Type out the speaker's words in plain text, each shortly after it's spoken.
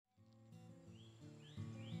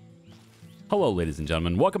Hello, ladies and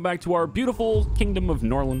gentlemen. Welcome back to our beautiful kingdom of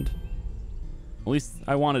Norland. At least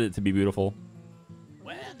I wanted it to be beautiful.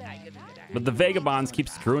 But the vagabonds keep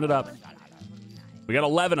screwing it up. We got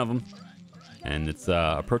 11 of them. And it's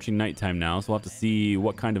approaching nighttime now, so we'll have to see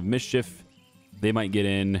what kind of mischief they might get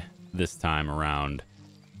in this time around.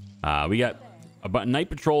 We got a night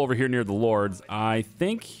patrol over here near the Lords. I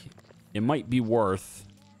think it might be worth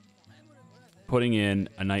putting in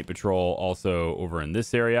a night patrol also over in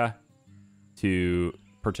this area to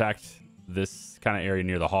protect this kind of area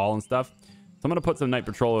near the hall and stuff. So I'm going to put some night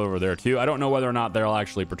patrol over there too. I don't know whether or not they'll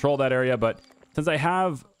actually patrol that area, but since I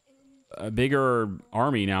have a bigger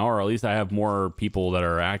army now, or at least I have more people that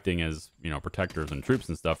are acting as, you know, protectors and troops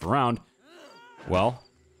and stuff around, well,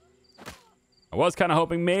 I was kind of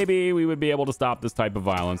hoping maybe we would be able to stop this type of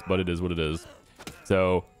violence, but it is what it is.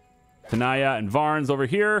 So Tanaya and Varns over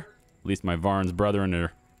here, at least my Varns brethren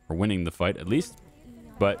are winning the fight at least.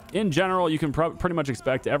 But in general, you can pretty much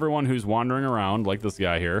expect everyone who's wandering around, like this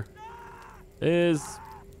guy here, is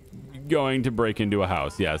going to break into a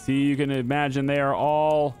house. Yeah, see, you can imagine they are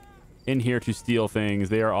all in here to steal things.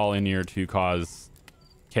 They are all in here to cause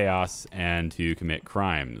chaos and to commit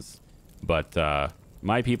crimes. But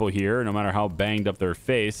my people here, no matter how banged up their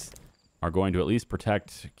face, are going to at least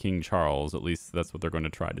protect King Charles. At least that's what they're going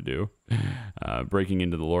to try to do. Breaking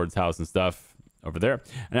into the Lord's house and stuff over there.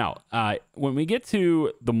 Now, when we get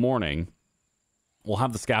to the morning, we'll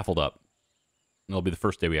have the scaffold up. It'll be the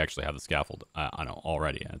first day we actually have the scaffold. I know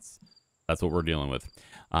already. That's what we're dealing with.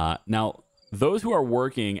 Now, those who are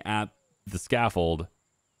working at the scaffold,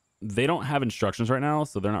 they don't have instructions right now,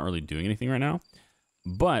 so they're not really doing anything right now.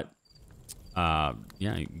 But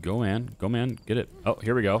yeah, go man, get it. Oh,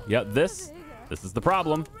 here we go. Yeah, this is the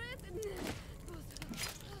problem.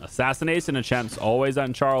 Assassination attempts, always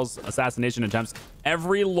on Charles. Assassination attempts.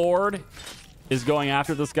 Every lord is going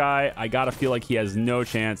after this guy. I gotta feel like he has no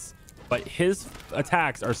chance, but his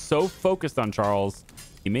attacks are so focused on Charles,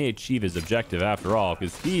 he may achieve his objective after all,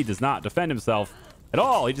 because he does not defend himself at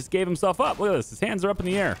all. He just gave himself up. Look at this. His hands are up in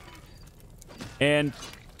the air. And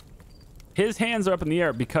his hands are up in the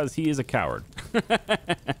air because he is a coward.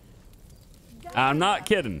 I'm not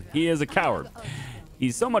kidding. He is a coward.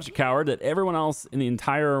 He's so much a coward that everyone else in the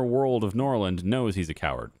entire world of Norland knows he's a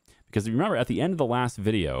coward. Because if you remember, at the end of the last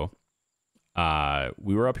video,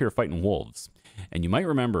 we were up here fighting wolves. And you might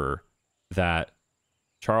remember that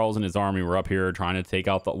Charles and his army were up here trying to take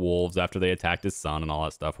out the wolves after they attacked his son and all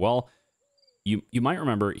that stuff. Well, you might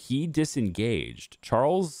remember he disengaged.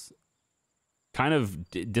 Charles kind of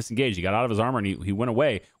disengaged. He got out of his armor and he went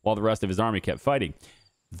away while the rest of his army kept fighting.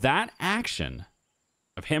 That action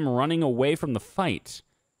of him running away from the fight,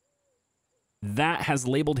 that has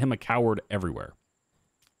labeled him a coward everywhere.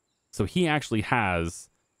 So he actually has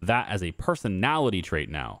that as a personality trait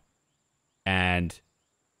now. And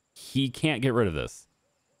he can't get rid of this.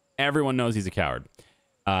 Everyone knows he's a coward.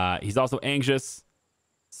 He's also anxious.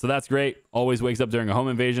 So that's great. Always wakes up during a home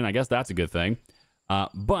invasion. I guess that's a good thing.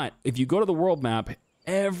 But if you go to the world map,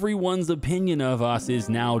 everyone's opinion of us is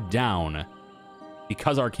now down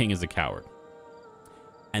because our king is a coward.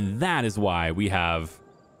 And that is why we have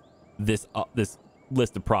this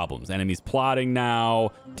list of problems. Enemies plotting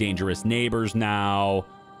now, dangerous neighbors now.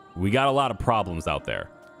 We got a lot of problems out there.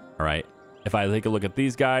 All right. If I take a look at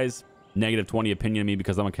these guys, negative 20 opinion of me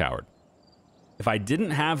because I'm a coward. If I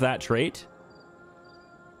didn't have that trait,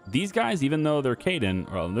 these guys, even though they're Caden,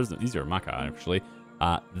 well, these are Maka actually,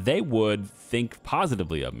 they would think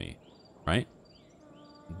positively of me, right?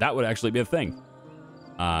 That would actually be a thing.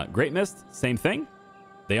 Great Mist, same thing.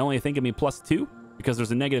 They only think of me +2 because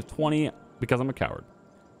there's a negative 20 because I'm a coward.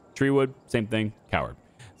 Treewood, same thing, coward.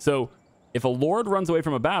 So if a lord runs away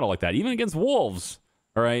from a battle like that, even against wolves,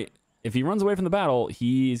 all right, if he runs away from the battle,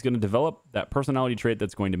 he's going to develop that personality trait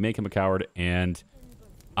that's going to make him a coward. And,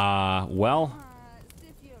 well,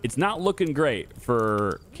 it's not looking great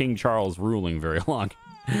for King Charles ruling very long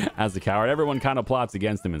as a coward. Everyone kind of plots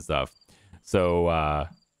against him and stuff. So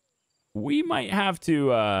we might have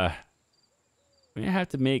to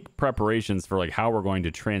make preparations for like how we're going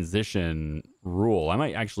to transition rule. I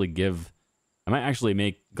might actually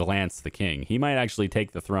make Glance the king. He might actually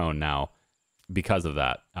take the throne now because of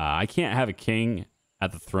that. I can't have a king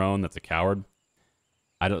at the throne that's a coward.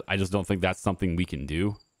 I just don't think that's something we can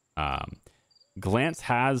do. Glance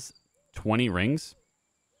has 20 rings.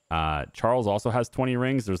 Charles also has 20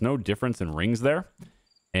 rings. There's no difference in rings there.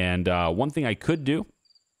 And one thing I could do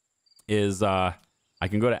is I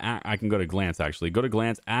can go to Glance actually. Go to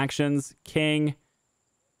Glance, actions, king,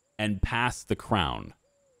 and pass the crown.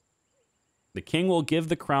 The king will give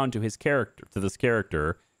the crown to his character, to this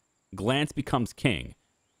character. Glance becomes king.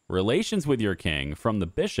 relations with your king from the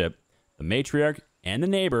bishop, the matriarch, and the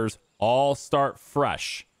neighbors all start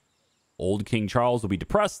fresh. Old King Charles will be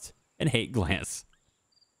depressed and hate Glance.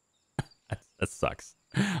 That sucks.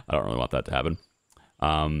 I don't really want that to happen.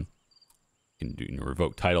 You can do,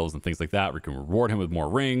 revoke titles and things like that. We can reward him with more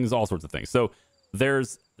rings, all sorts of things. So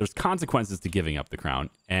there's consequences to giving up the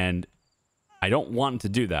crown, and I don't want to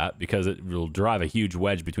do that because it will drive a huge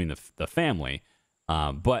wedge between the family.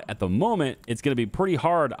 But at the moment, it's going to be pretty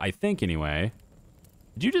hard, I think, anyway.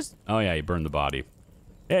 Did you just... Oh, yeah, you burned the body.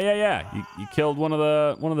 Yeah. You killed one of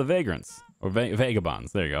the vagrants. Or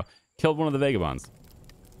vagabonds. There you go. Killed one of the vagabonds.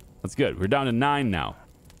 That's good. We're down to 9 now.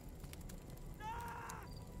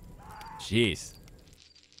 Jeez.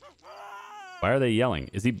 Why are they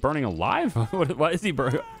yelling? Is he burning alive? Why is he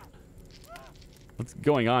burning? What's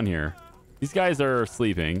going on here? These guys are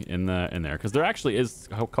sleeping in there because there actually is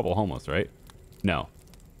a couple homeless, right? No,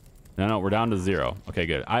 we're down to 0. Okay,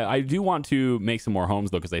 good. I do want to make some more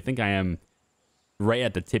homes though, because I think I am right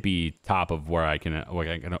at the tippy top of where I can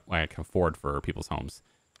afford for people's homes.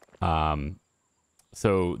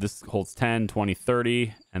 So this holds 10, 20,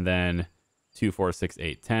 30, and then 2, 4, 6,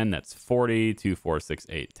 8, 10. That's 40. 2, 4, 6,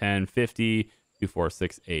 8, 10, 50. 2, 4,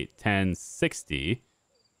 6, 8, 10, 60.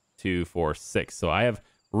 2, 4, 6. So I have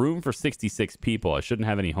room for 66 people. I shouldn't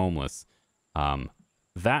have any homeless.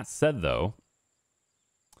 That said, though,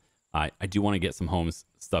 I do want to get some homes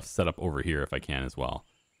stuff set up over here if I can as well.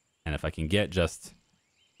 And if I can get just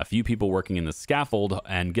a few people working in the scaffold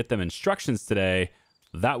and get them instructions today,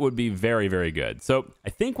 that would be very, very good. So I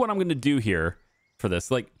think what I'm going to do here for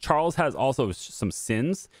this, like Charles has also some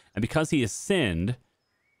sins, and because he has sinned,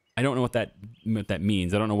 I don't know what that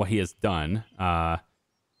means. I don't know what he has done.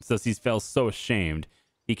 So he feels so ashamed,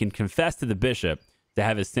 he can confess to the bishop to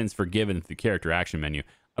have his sins forgiven through the character action menu.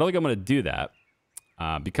 I don't think I'm going to do that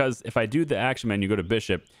because if I do the action menu, go to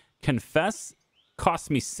bishop, confess costs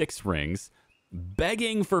me 6 rings.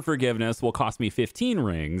 Begging for forgiveness will cost me 15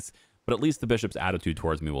 rings, but at least the bishop's attitude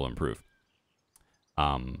towards me will improve.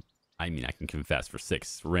 I mean, I can confess for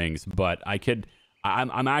 6 rings, but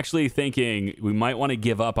I'm actually thinking we might want to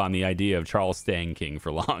give up on the idea of Charles staying king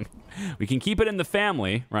for long. We can keep it in the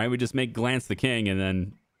family, right? We just make Glance the king and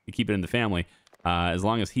then we keep it in the family as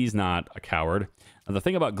long as he's not a coward. And the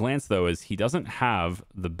thing about Glance, though, is he doesn't have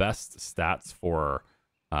the best stats for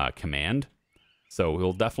command. So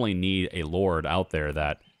he'll definitely need a lord out there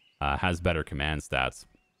that has better command stats.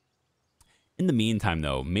 In the meantime,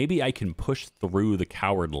 though, maybe I can push through the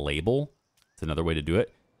coward label. It's another way to do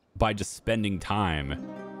it by just spending time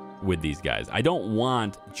with these guys. I don't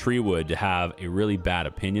want Treewood to have a really bad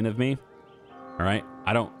opinion of me. All right,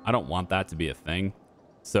 I don't want that to be a thing.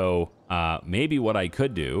 So maybe what I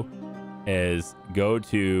could do is go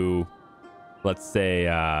to, let's say,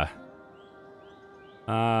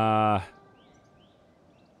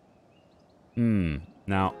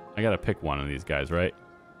 now I gotta pick one of these guys, right?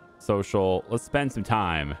 Social. Let's spend some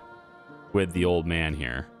time with the old man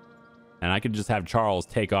here, and I could just have Charles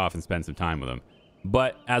take off and spend some time with him.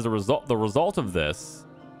 But as a result, the result of this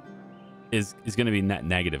is going to be net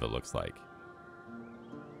negative. It looks like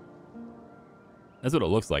that's what it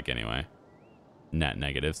looks like anyway. Net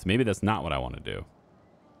negative. So maybe that's not what I want to do.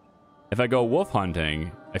 If I go wolf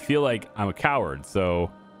hunting, I feel like I'm a coward,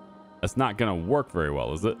 so that's not going to work very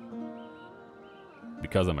well, is it?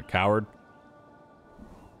 Because I'm a coward.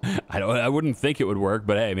 I wouldn't think it would work,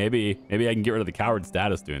 but hey, maybe I can get rid of the coward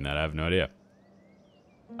status doing that. I have no idea.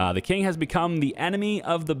 The king has become the enemy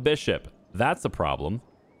of the bishop. That's a problem.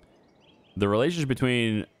 The relationship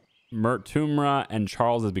between Mertumra and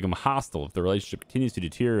Charles has become hostile. If the relationship continues to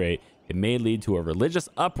deteriorate, it may lead to a religious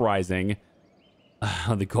uprising.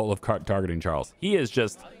 The goal of targeting Charles. He is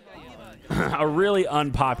just a really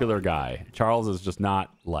unpopular guy. Charles is just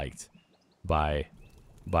not liked by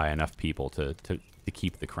enough people to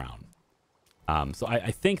keep the crown. So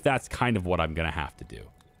I think that's kind of what I'm going to have to do.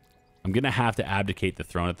 I'm going to have to abdicate the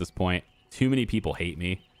throne at this point. Too many people hate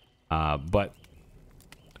me. But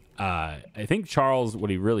I think Charles,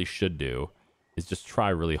 what he really should do is just try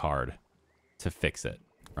really hard to fix it,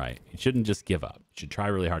 right? He shouldn't just give up. He should try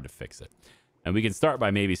really hard to fix it. And we can start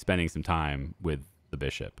by maybe spending some time with the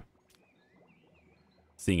bishop,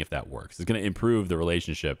 seeing if that works. It's going to improve the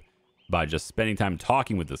relationship by just spending time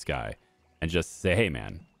talking with this guy and just say, hey,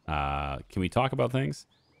 man, can we talk about things?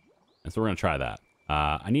 And so we're going to try that.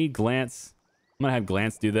 I need Glance. I'm going to have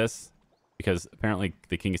Glance do this because apparently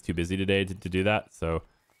the king is too busy today to do that. So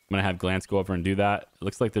I'm going to have Glance go over and do that. It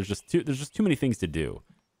looks like there's just too many things to do.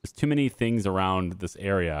 There's too many things around this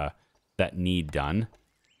area that need done.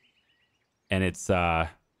 And it's, I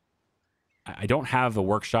don't have the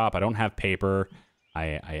workshop. I don't have paper.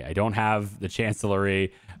 I don't have the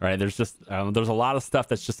chancellery, right? There's just there's a lot of stuff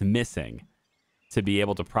that's just missing to be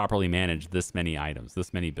able to properly manage this many items,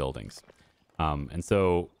 this many buildings. And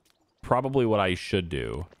so probably what I should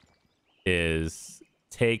do is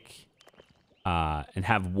take and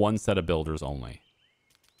have one set of builders only.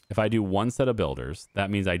 If I do one set of builders,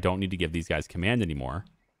 that means I don't need to give these guys command anymore.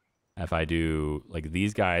 If I do like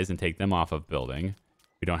these guys and take them off of building,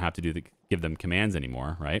 we don't have to give them commands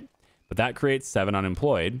anymore, right? But that creates 7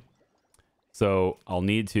 unemployed. So I'll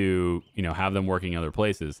need to, have them working other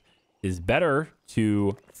places. It's better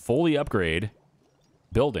to fully upgrade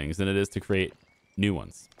buildings than it is to create new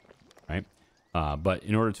ones, right? But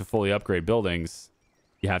in order to fully upgrade buildings,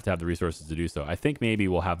 you have to have the resources to do so. I think maybe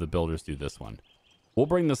we'll have the builders do this one. We'll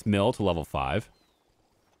bring this mill to level 5.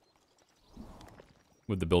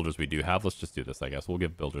 With the builders we do have, let's just do this, I guess. We'll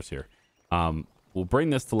give builders here. We'll bring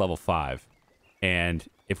this to level 5. And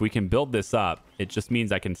if we can build this up, it just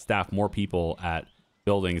means I can staff more people at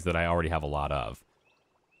buildings that I already have a lot of.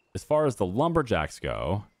 As far as the lumberjacks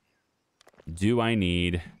go, do I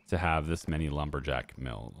need to have this many lumber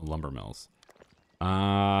mills?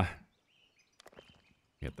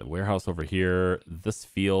 Get the warehouse over here. This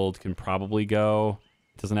field can probably go.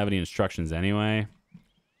 It doesn't have any instructions anyway.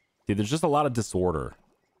 See, there's just a lot of disorder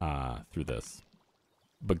through this.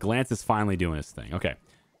 But Glance is finally doing his thing. Okay.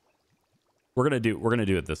 We're gonna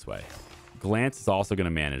do it this way. Glance is also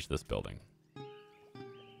gonna manage this building. All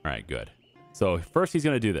right, good. So first he's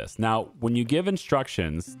gonna do this. Now, when you give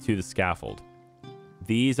instructions to the scaffold,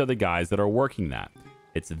 these are the guys that are working that.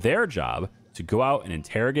 It's their job to go out and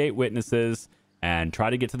interrogate witnesses and try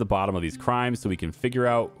to get to the bottom of these crimes so we can figure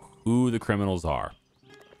out who the criminals are.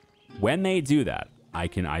 When they do that, I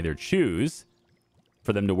can either choose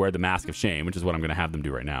for them to wear the mask of shame, which is what I'm going to have them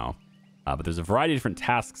do right now. But there's a variety of different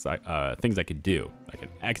tasks, things I could do.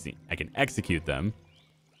 I can execute them.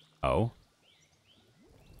 Oh.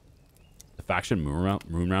 The faction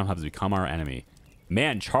Moonrealm has become our enemy.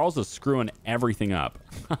 Man, Charles is screwing everything up.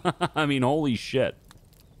 I mean, holy shit.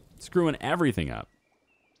 Screwing everything up.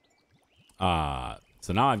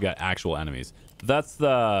 So now I've got actual enemies. That's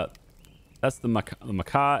the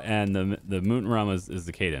Macaw, and the Moonrealm is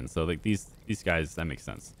the Caden. So like these guys, that makes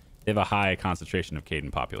sense. They have a high concentration of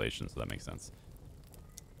Caden population, so that makes sense.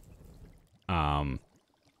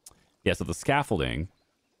 Yeah, so the scaffolding,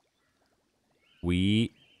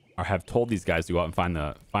 we have told these guys to go out and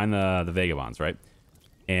find the vagabonds, right?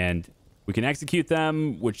 And we can execute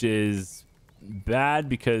them, which is bad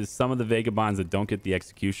because some of the vagabonds that don't get the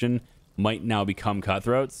execution might now become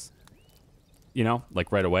cutthroats,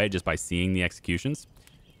 like right away just by seeing the executions.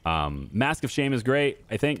 Mask of Shame is great,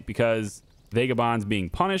 I think, because vagabonds being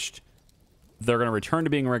punished, they're going to return to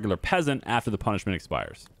being a regular peasant after the punishment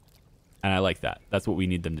expires. And I like that. That's what we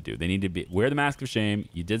need them to do. They need to wear the Mask of Shame.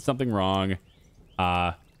 You did something wrong.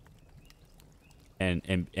 And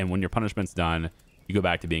when your punishment's done, you go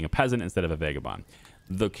back to being a peasant instead of a vagabond.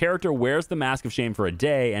 The character wears the Mask of Shame for a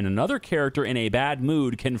day, and another character in a bad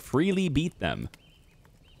mood can freely beat them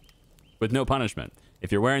with no punishment.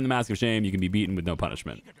 If you're wearing the Mask of Shame, you can be beaten with no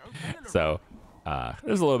punishment. So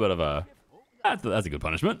there's a little bit of a... That's a good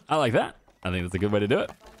punishment. I like that. I think that's a good way to do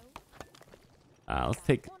it. Let's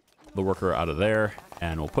take the worker out of there,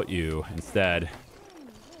 and we'll put you instead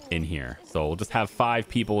in here. So we'll just have 5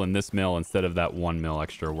 people in this mill instead of that 1 mill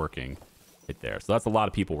extra working right there. So that's a lot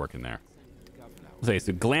of people working there. Okay,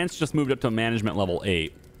 so Glance just moved up to management level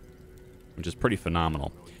 8, which is pretty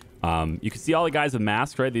phenomenal. You can see all the guys with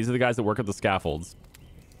masks, right? These are the guys that work at the scaffolds.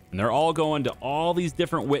 And they're all going to all these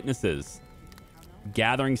different witnesses,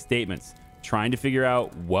 gathering statements, trying to figure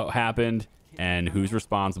out what happened and who's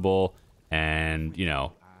responsible and,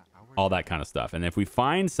 all that kind of stuff. And if we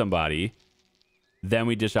find somebody, then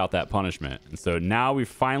we dish out that punishment. And so now we're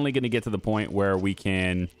finally going to get to the point where we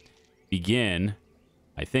can begin...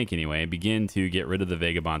 I think anyway, begin to get rid of the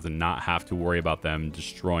vagabonds and not have to worry about them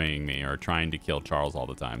destroying me or trying to kill Charles all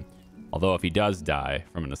the time. Although if he does die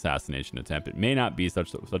from an assassination attempt, it may not be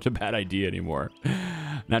such a bad idea anymore.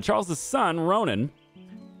 Now, Charles's son, Ronan,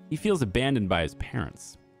 he feels abandoned by his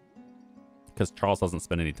parents because Charles doesn't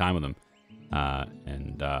spend any time with him.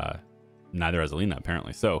 And neither has Alina,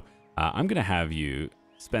 apparently. So I'm going to have you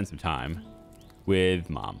spend some time with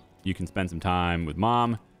Mom. You can spend some time with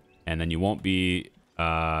Mom, and then you won't be...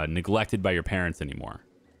 neglected by your parents anymore.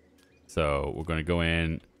 So we're going to go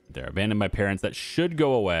in. They're abandoned by parents. That should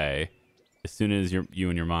go away as soon as you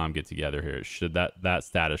and your mom get together here. That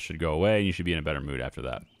status should go away, and you should be in a better mood after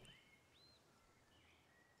that.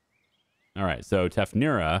 All right, so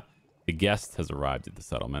Tefnira, the guest, has arrived at the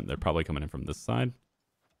settlement. They're probably coming in from this side.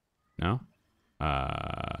 No?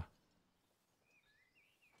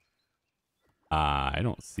 I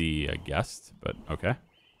don't see a guest, but okay.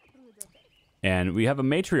 And we have a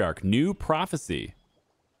matriarch. New prophecy.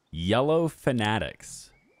 Yellow fanatics.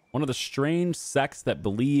 One of the strange sects that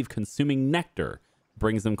believe consuming nectar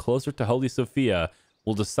brings them closer to Holy Sophia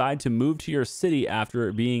will decide to move to your city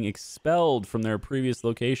after being expelled from their previous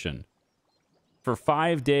location. For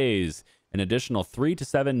 5 days, an additional 3 to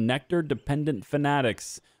 7 nectar-dependent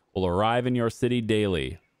fanatics will arrive in your city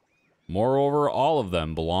daily. Moreover, all of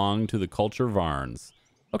them belong to the culture Varns.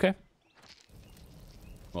 Okay.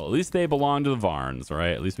 Well, at least they belong to the Varns,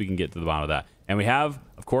 right? At least we can get to the bottom of that. And we have,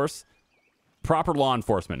 of course, proper law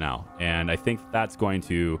enforcement now. And I think that's going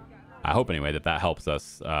to, I hope anyway, that helps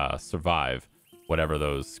us survive whatever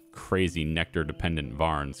those crazy nectar-dependent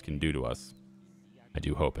Varns can do to us. I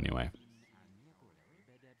do hope anyway.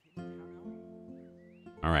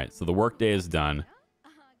 All right, so the workday is done.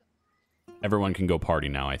 Everyone can go party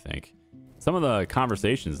now, I think. Some of the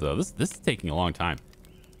conversations, though, this is taking a long time.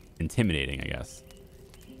 Intimidating, I guess.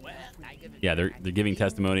 Yeah, they're giving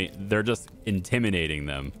testimony. They're just intimidating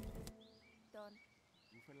them.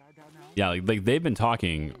 Yeah, like they've been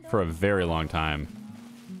talking for a very long time.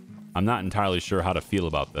 I'm not entirely sure how to feel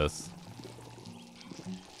about this.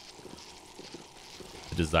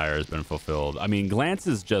 The desire has been fulfilled. I mean, Glance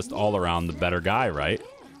is just all around the better guy, right?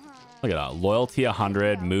 Look at that. Loyalty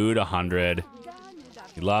 100, mood 100.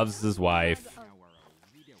 He loves his wife,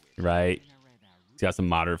 right? He's got some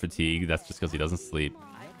moderate fatigue. That's just because he doesn't sleep.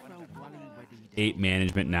 8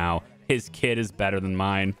 management now. His kid is better than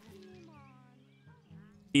mine.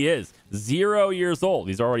 He is 0 years old.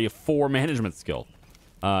 He's already a 4 management skill.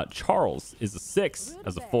 Charles is a 6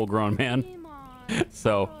 as a full-grown man.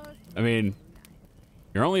 So, I mean,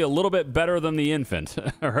 you're only a little bit better than the infant.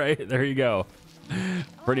 All right, there you go.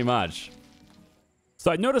 Pretty much.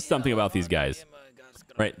 So I noticed something about these guys.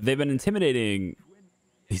 Right, they've been intimidating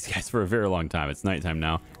these guys for a very long time. It's nighttime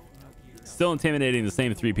now. Still intimidating the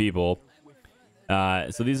same 3 people.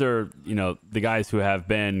 So these are, you know, the guys who have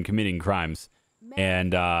been committing crimes.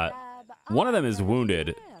 And one of them is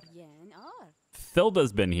wounded.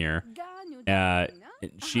 Thilda's been here.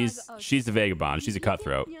 She's a vagabond. She's a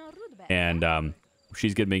cutthroat. And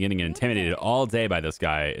she's been getting intimidated all day by this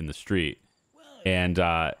guy in the street. And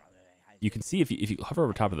you can see if you hover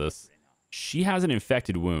over top of this, she has an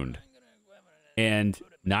infected wound. And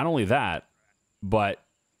not only that, but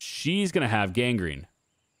she's going to have gangrene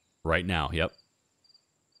right now. Yep.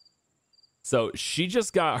 So she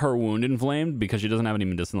just got her wound inflamed because she doesn't have any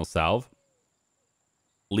medicinal salve,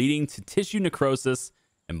 leading to tissue necrosis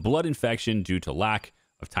and blood infection due to lack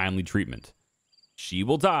of timely treatment. She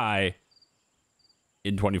will die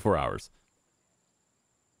in 24 hours.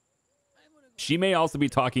 She may also be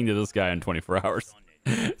talking to this guy in 24 hours.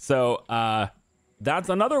 So that's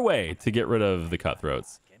another way to get rid of the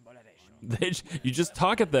cutthroats. You just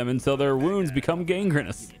talk at them until their wounds become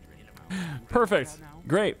gangrenous. Perfect.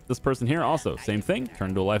 Great. This person here also same thing.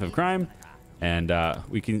 Turned to a life of crime, and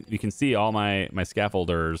we can see all my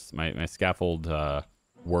scaffolders, my scaffold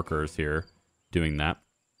workers here doing that.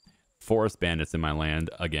 Forest bandits in my land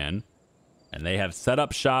again, and they have set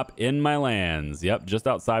up shop in my lands. Yep, just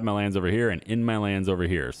outside my lands over here and in my lands over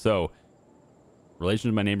here. So relation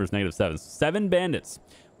to my neighbors -7. 7 bandits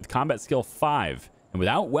with combat skill 5 and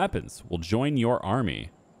without weapons will join your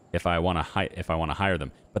army if I want to hire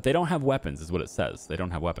them. But they don't have weapons, is what it says. They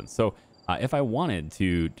don't have weapons. So if I wanted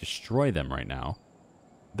to destroy them right now,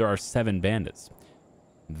 there are 7 bandits.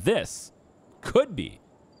 This could be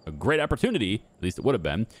a great opportunity, at least it would have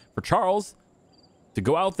been, for Charles to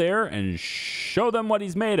go out there and show them what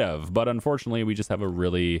he's made of. But unfortunately, we just have a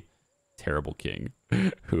really terrible king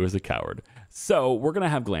who is a coward. So we're going to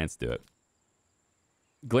have Glance do it.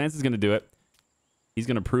 Glance is going to do it. He's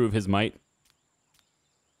going to prove his might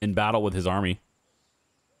in battle with his army.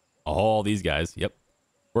 All these guys. Yep.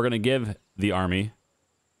 We're going to give the army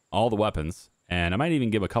all the weapons. And I might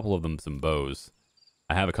even give a couple of them some bows.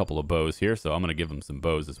 I have a couple of bows here, so I'm going to give them some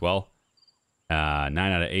bows as well. 9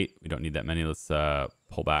 out of 8. We don't need that many. Let's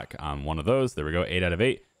pull back on one of those. There we go. 8 out of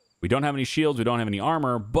 8. We don't have any shields. We don't have any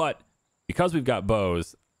armor. But because we've got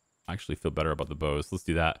bows, I actually feel better about the bows. Let's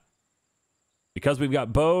do that. Because we've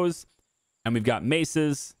got bows and we've got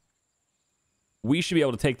maces, we should be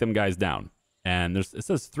able to take them guys down. And it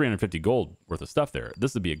says 350 gold worth of stuff there.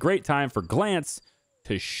 This would be a great time for Glance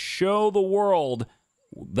to show the world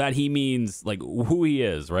that he means, like, who he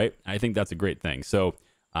is, right? I think that's a great thing. So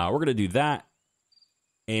we're going to do that.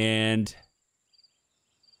 And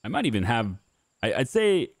I might even have, I'd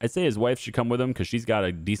say his wife should come with him because she's got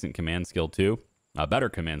a decent command skill too. A better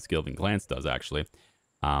command skill than Glance does, actually.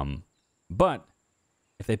 But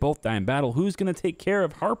if they both die in battle, who's going to take care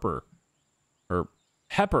of Harper? Or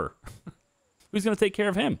Pepper. Who's going to take care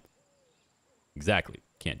of him? Exactly.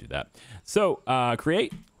 Can't do that. So,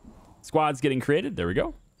 create. Squad's getting created. There we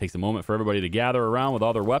go. Takes a moment for everybody to gather around with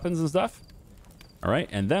all their weapons and stuff. All right.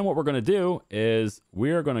 And then what we're going to do is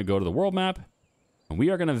we're going to go to the world map and we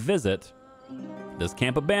are going to visit this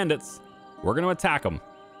camp of bandits. We're going to attack them.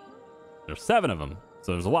 There's 7 of them.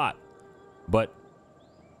 So there's a lot. But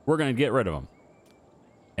we're going to get rid of them.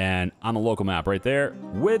 And on the local map right there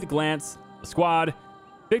with glance, the squad,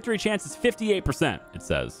 victory chance is 58%, it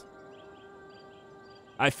says.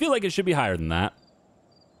 I feel like it should be higher than that.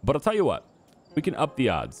 But I'll tell you what, we can up the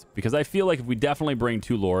odds because I feel like if we definitely bring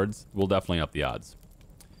 2 lords, we'll definitely up the odds.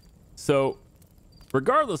 So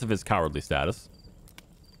regardless of his cowardly status,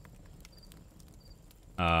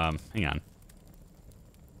 hang on.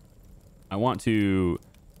 I want to,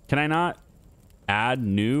 can I not add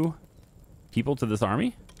new people to this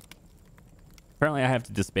army? Apparently I have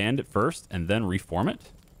to disband it first and then reform it.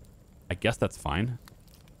 I guess that's fine.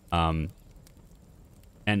 And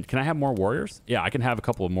can I have more warriors? Yeah, I can have a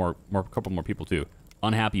couple more people too.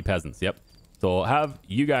 Unhappy peasants. Yep. So I'll have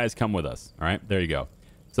you guys come with us. All right, there you go.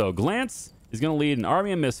 So Glance is going to lead an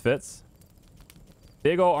army of misfits.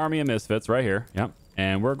 Big old army of misfits right here. Yep.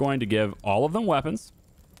 And we're going to give all of them weapons.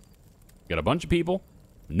 We got a bunch of people,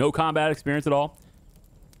 no combat experience at all.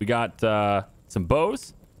 We got some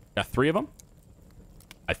bows. Got 3 of them.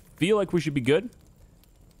 I feel like we should be good.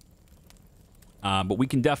 But we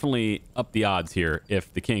can definitely up the odds here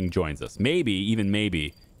if the king joins us. Maybe, even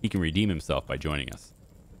maybe, he can redeem himself by joining us.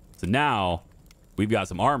 So now we've got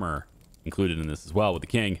some armor included in this as well with the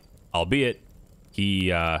king. Albeit,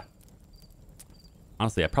 he...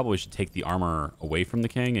 honestly, I probably should take the armor away from the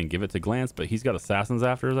king and give it to Glance, but he's got assassins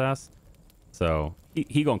after his ass. So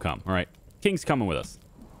he gonna come. All right. King's coming with us.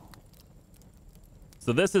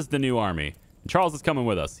 So this is the new army. And Charles is coming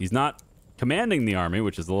with us. He's not commanding the army,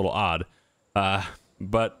 which is a little odd.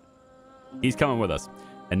 But he's coming with us.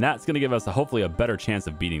 And that's going to give us hopefully a better chance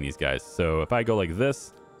of beating these guys. So if I go like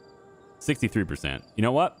this, 63%. You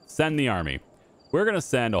know what? Send the army. We're going to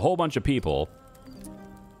send a whole bunch of people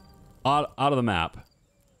out of the map.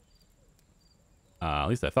 At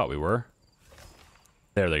least I thought we were.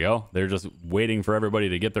 There they go. They're just waiting for everybody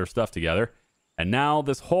to get their stuff together. And now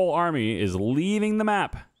this whole army is leaving the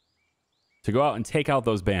map to go out and take out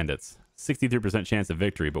those bandits. 63% chance of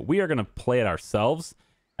victory, but we are going to play it ourselves.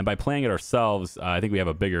 And by playing it ourselves, I think we have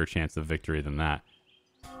a bigger chance of victory than that.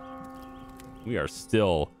 We are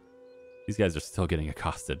still... These guys are still getting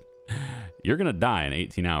accosted. You're going to die in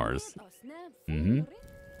 18 hours. Mm-hmm.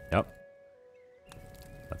 Yep.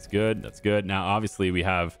 That's good. That's good. Now, obviously, we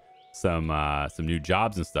have some new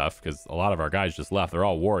jobs and stuff because a lot of our guys just left. They're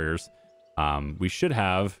all warriors. We should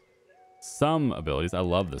have some abilities. I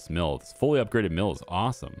love this mill. This fully upgraded mill is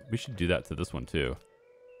awesome. We should do that to this one too.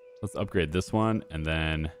 Let's upgrade this one, and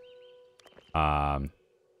then I'm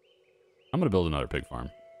gonna build another pig farm.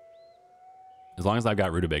 As long as I've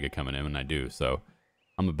got rutabaga coming in, and I do, so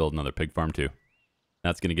I'm gonna build another pig farm too.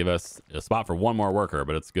 That's gonna give us a spot for one more worker,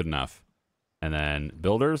 but it's good enough. And then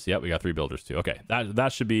builders, yep, we got 3 builders too. Okay,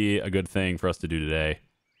 that should be a good thing for us to do today.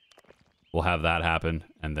 We'll have that happen,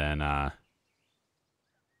 and then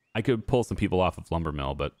I could pull some people off of lumber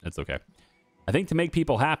mill, but it's okay. I think to make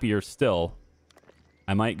people happier still,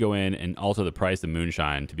 I might go in and alter the price of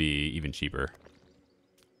moonshine to be even cheaper.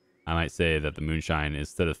 I might say that the moonshine,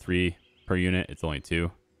 instead of 3 per unit, it's only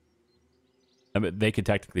 2. I mean, they could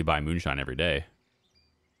technically buy moonshine every day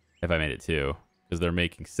if I made it 2, because they're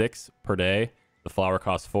making 6 per day. The flour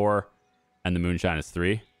costs 4, and the moonshine is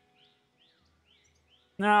 3.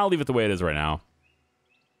 Nah, I'll leave it the way it is right now.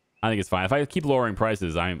 I think it's fine. If I keep lowering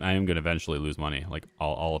prices, I am going to eventually lose money. Like,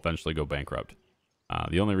 I'll eventually go bankrupt.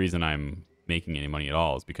 The only reason I'm making any money at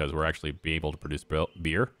all is because we're actually be able to produce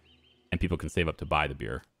beer, and people can save up to buy the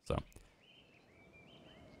beer. So,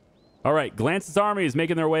 all right, Glance's army is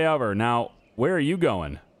making their way over. Now, where are you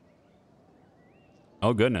going?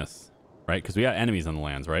 Oh, goodness. Right? Because we got enemies on the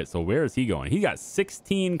lands, right? So where is he going? He got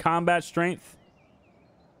 16 combat strength.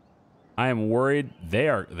 I am worried. They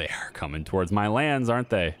are coming towards my lands,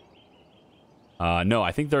 aren't they? No,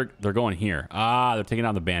 I think they're going here. Ah, they're taking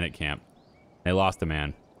out the bandit camp. They lost a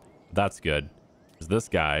man. That's good. Because this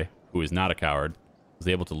guy, who is not a coward, was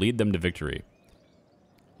able to lead them to victory.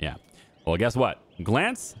 Yeah. Well, guess what?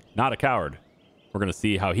 Glance, not a coward. We're going to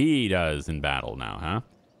see how he does in battle now, huh?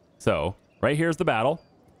 So, right here's the battle.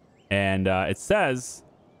 And it says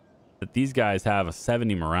that these guys have a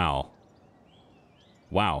 70 morale.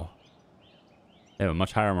 Wow. They have a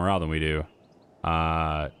much higher morale than we do.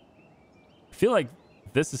 I feel like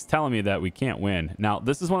this is telling me that we can't win. Now,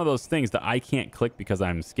 this is one of those things that I can't click because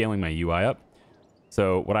I'm scaling my UI up.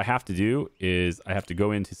 So what I have to do is I have to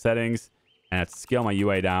go into settings and I have to scale my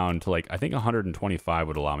UI down to like, I think 125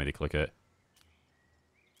 would allow me to click it.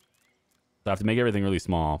 So I have to make everything really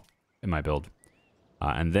small in my build.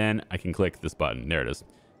 And then I can click this button. There it is.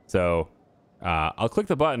 So I'll click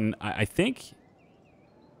the button. I think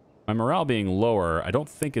my morale being lower, I don't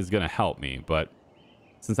think is going to help me. But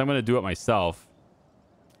since I'm going to do it myself,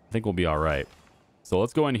 I think we'll be all right. So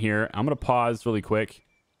let's go in here. I'm going to pause really quick.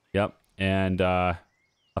 Yep. And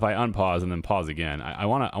if I unpause and then pause again, I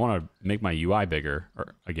want to make my UI bigger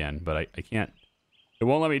again, but I can't. It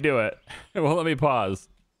won't let me do it. It won't let me pause.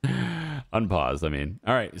 Unpause, I mean.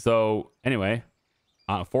 All right. So anyway,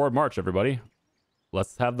 forward march, everybody.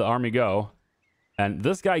 Let's have the army go. And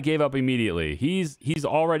this guy gave up immediately. He's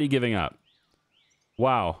already giving up.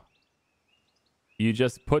 Wow. You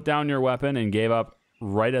just put down your weapon and gave up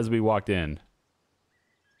right as we walked in.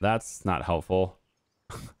 That's not helpful.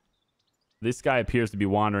 This guy appears to be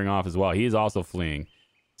wandering off as well. He's also fleeing.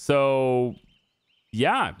 So,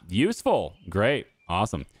 yeah, useful. Great.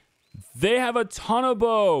 Awesome. They have a ton of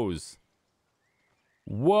bows.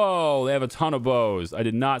 Whoa, they have a ton of bows. I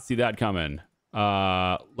did not see that coming.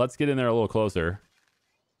 Let's get in there a little closer.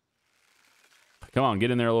 Come on, get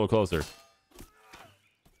in there a little closer.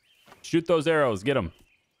 Shoot those arrows. Get them.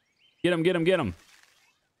 Get them, get them, get them.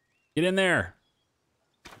 Get in there.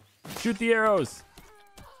 Shoot the arrows.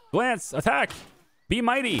 Glance, attack. Be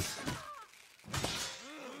mighty.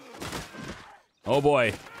 Oh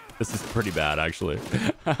boy. This is pretty bad, actually.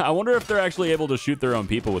 I wonder if they're actually able to shoot their own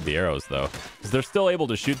people with the arrows, though. Because they're still able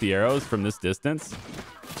to shoot the arrows from this distance,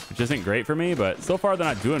 which isn't great for me, but so far they're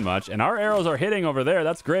not doing much. And our arrows are hitting over there.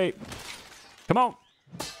 That's great. Come on.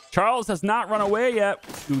 Charles has not run away yet.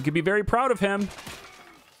 We could be very proud of him.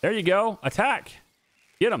 There you go. Attack.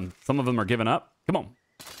 Get them. Some of them are giving up. Come on.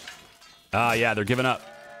 Yeah, they're giving up.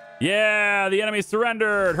 Yeah, the enemy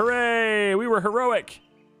surrendered. Hooray. We were heroic.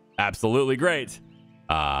 Absolutely great.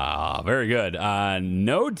 Very good.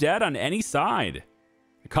 No dead on any side.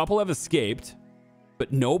 A couple have escaped,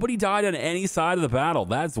 but nobody died on any side of the battle.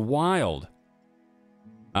 That's wild.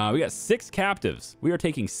 We got 6 captives. We are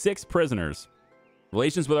taking 6 prisoners.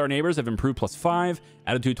 Relations with our neighbors have improved +5.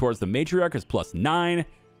 Attitude towards the matriarch is +9.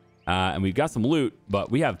 And we've got some loot,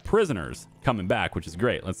 but we have prisoners coming back, which is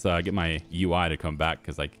great. Let's get my UI to come back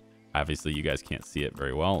because, like, obviously you guys can't see it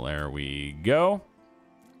very well. There we go.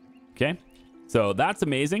 Okay. So that's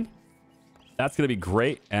amazing. That's going to be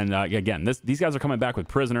great. And again, these guys are coming back with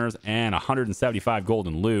prisoners and 175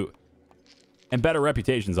 golden loot and better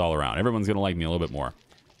reputations all around. Everyone's going to like me a little bit more.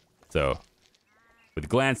 So with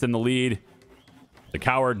Glance in the lead, the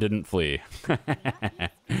coward didn't flee.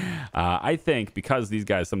 I think because these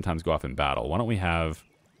guys sometimes go off in battle, why don't we have...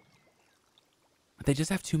 They just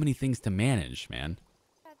have too many things to manage, man.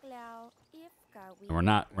 And we're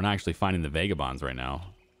not actually finding the vagabonds right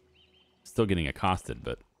now. Still getting accosted,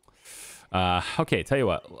 but okay, tell you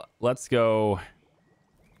what, let's go.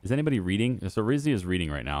 Is anybody reading? So Rizzi is reading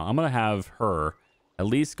right now. I'm gonna have her at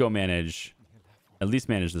least go manage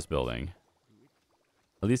this building.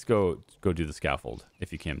 At least go do the scaffold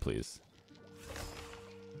if you can, please.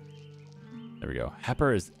 There we go.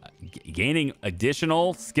 Hepper is gaining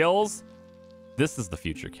additional skills. This is the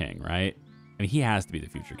future king, right? I mean, he has to be the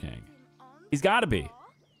future king. He's got to be.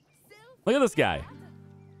 Look at this guy.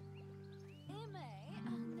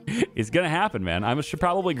 It's gonna happen, man. I should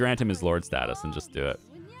probably grant him his lord status and just do it.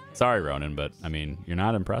 Sorry, Ronan, but I mean, you're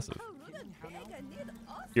not impressive.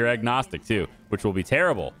 You're agnostic too, which will be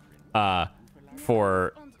terrible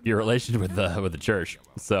for your relation with the church.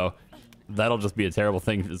 So that'll just be a terrible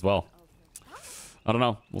thing as well. I don't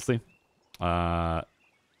know. We'll see.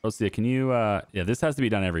 Rosia, can you? Yeah, this has to be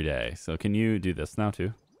done every day. So can you do this now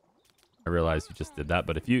too? I realize you just did that,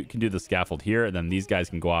 but if you can do the scaffold here, then these guys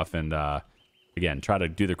can go off and. Again, try to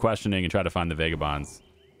do their questioning and try to find the vagabonds.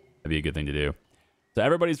 That'd be a good thing to do. So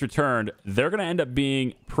everybody's returned. They're going to end up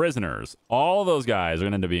being prisoners. All of those guys are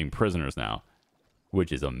going to end up being prisoners now,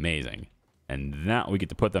 which is amazing. And now we get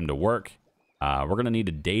to put them to work. We're going to need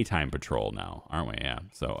a daytime patrol now, aren't we? Yeah.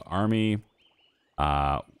 So army.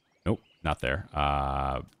 Nope, not there.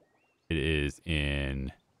 It is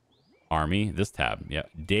in army, this tab. Yeah,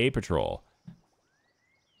 day patrol.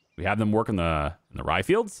 We have them work in the rye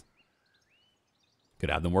fields. Could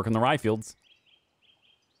have them work in the rye fields.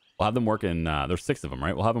 We'll have them work in... there's 6 of them,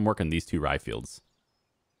 right? We'll have them work in these 2 rye fields.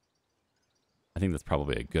 I think that's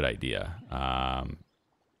probably a good idea.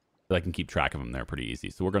 So I can keep track of them there pretty easy.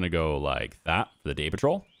 So we're going to go like that for the day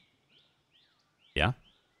patrol. Yeah.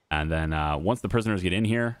 And then once the prisoners get in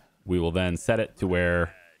here, we will then set it to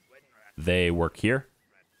where they work here.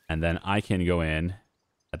 And then I can go in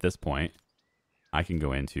at this point I can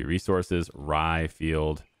go into resources, rye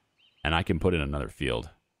field, and I can put in another field.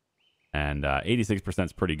 And 86%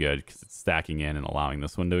 is pretty good because it's stacking in and allowing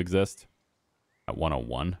this one to exist at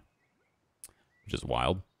 101, which is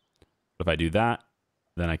wild. But if I do that,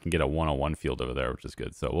 then I can get a 101 field over there, which is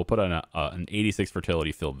good. So we'll put an 86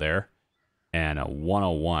 fertility field there and a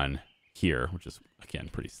 101 here, which is, again,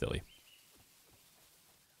 pretty silly.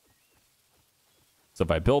 So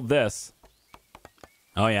if I build this,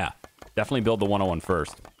 oh yeah, definitely build the 101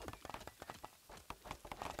 first.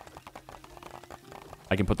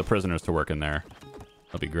 I can put the prisoners to work in there.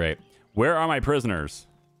 That'll be great. Where are my prisoners?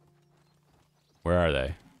 Where are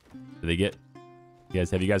they? Did they get...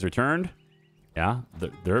 Have you guys returned? Yeah,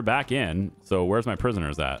 they're back in. So where's my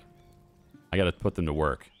prisoners at? I got to put them to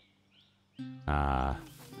work. I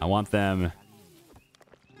want them...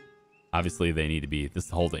 Obviously, they need to be... This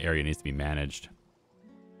whole area needs to be managed.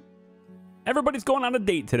 Everybody's going on a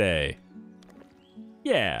date today.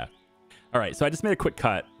 Yeah. All right, so I just made a quick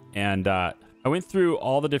cut. And I went through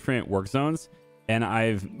all the different work zones. And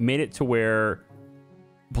I've made it to where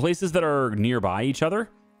places that are nearby each other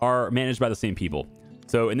are managed by the same people.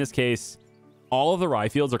 So in this case, all of the rye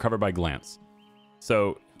fields are covered by glance.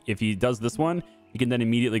 So if he does this one, he can then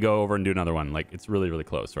immediately go over and do another one. Like, it's really, really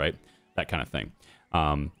close, right? That kind of thing.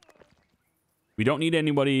 We don't need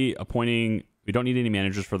anybody appointing... We don't need any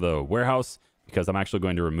managers for the warehouse because I'm actually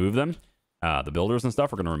going to remove them. The builders and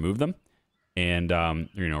stuff, we're going to remove them. And,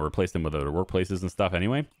 you know, replace them with other workplaces and stuff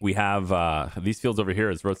anyway. We have these fields over here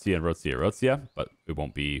is Rotsia and Rotsia, but we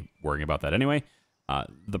won't be worrying about that anyway.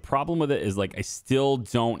 The problem with it is, like, I still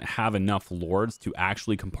don't have enough lords to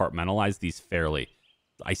actually compartmentalize these fairly.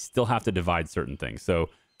 I still have to divide certain things. So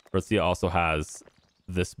Rotsia also has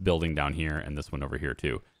this building down here and this one over here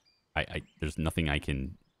too. There's nothing I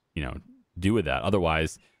can, you know, do with that.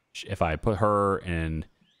 Otherwise, if I put her in,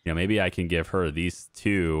 you know, maybe I can give her these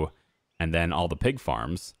two and then all the pig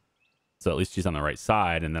farms. So at least she's on the right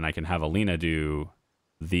side. And then I can have Alina do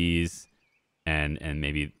these and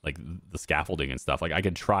maybe like the scaffolding and stuff. Like, I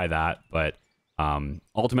could try that, but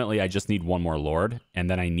ultimately I just need one more lord, and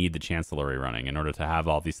then I need the chancellery running in order to have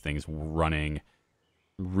all these things running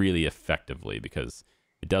really effectively, because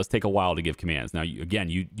it does take a while to give commands. Now, you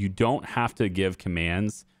don't have to give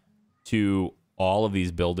commands to all of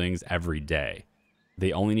these buildings every day.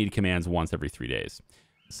 They only need commands once every 3 days.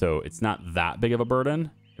 So it's not that big of a burden.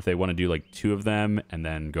 If they want to do like 2 of them and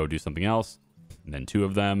then go do something else, and then 2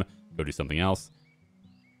 of them, go do something else,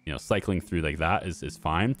 you know, cycling through like that is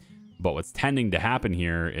fine. But what's tending to happen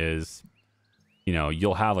here is, you know,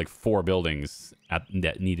 you'll have like 4 buildings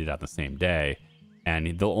that needed at the same day,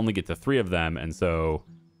 and they'll only get to 3 of them. And so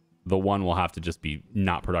the one will have to just be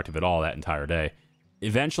not productive at all that entire day.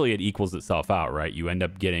 Eventually it equals itself out, right? You end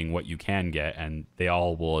up getting what you can get, and they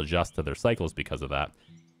all will adjust to their cycles because of that.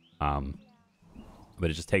 But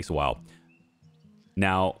it just takes a while.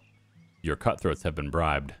 Now, your cutthroats have been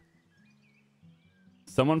bribed.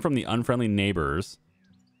 Someone from the unfriendly neighbors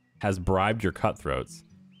has bribed your cutthroats.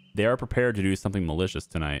 They are prepared to do something malicious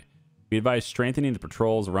tonight. We advise strengthening the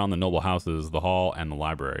patrols around the noble houses, the hall, and the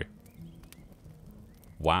library.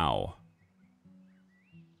 Wow.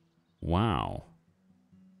 Wow.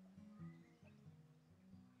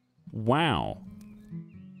 Wow.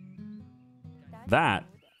 That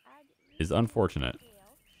is unfortunate.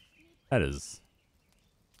 That is...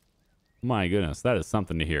 My goodness, that is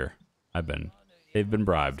something to hear. They've been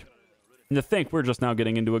bribed. And to think we're just now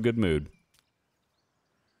getting into a good mood.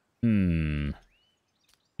 You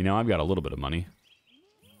know, I've got a little bit of money.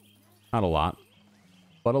 Not a lot,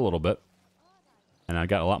 but a little bit. And I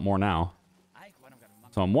got a lot more now.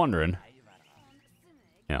 So I'm wondering...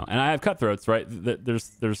 You know, and I have cutthroats, right?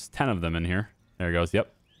 There's 10 of them in here. There it goes.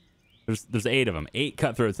 Yep. There's 8 of them. 8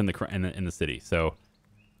 cutthroats in the city. So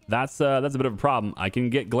that's a bit of a problem. I can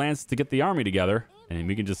get Glance to get the army together, and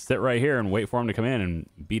we can just sit right here and wait for them to come in and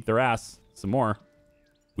beat their ass some more.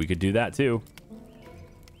 We could do that too.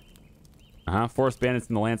 Forest bandits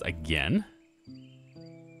in the lands again.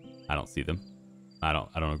 I don't see them. I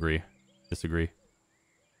don't agree. Disagree.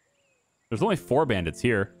 There's only 4 bandits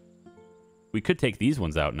here. We could take these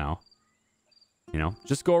ones out now. You know,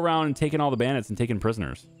 just go around and taking all the bandits and taking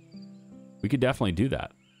prisoners. We could definitely do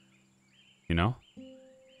that. You know?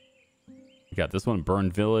 We got this one,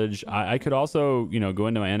 burn village. I could also, you know, go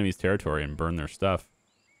into my enemy's territory and burn their stuff.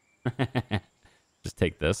 Just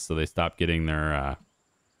take this so they stop getting their,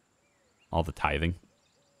 all the tithing.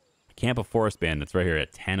 Camp of forest bandits right here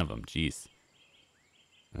at 10 of them. Jeez.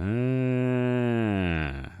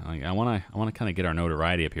 Like I want to kind of get our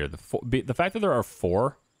notoriety up here. The fact that there are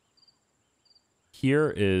 4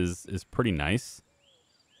 here is pretty nice.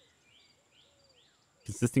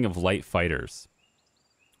 consisting of light fighters.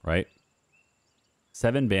 Right?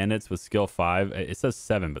 7 bandits with skill 5. It says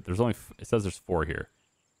 7, but there's only... It says there's 4 here.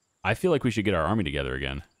 I feel like we should get our army together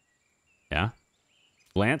again. Yeah?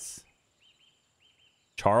 Lance?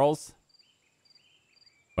 Charles?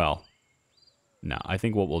 Well, no. I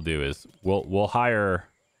think what we'll do is we'll hire,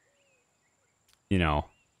 you know,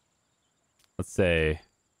 let's say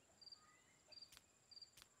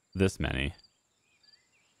this many.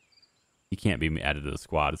 He can't be added to the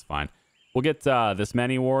squad. It's fine. We'll get this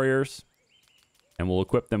many warriors, and we'll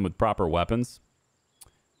equip them with proper weapons.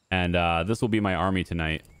 And this will be my army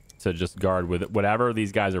tonight to just guard with whatever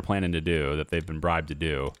these guys are planning to do that they've been bribed to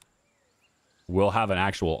do. We'll have an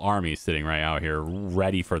actual army sitting right out here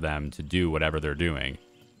ready for them to do whatever they're doing.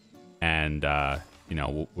 And, you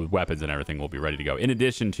know, with weapons and everything, we'll be ready to go. In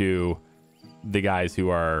addition to the guys who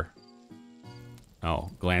are...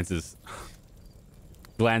 Oh, Glance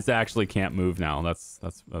actually can't move now. That's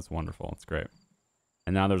wonderful. It's great.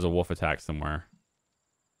 And now there's a wolf attack somewhere.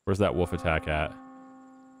 Where's that wolf attack at?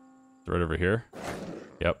 It's right over here.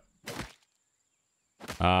 Yep.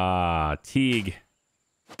 Teague.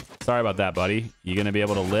 Sorry about that, buddy. You gonna be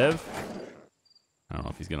able to live? I don't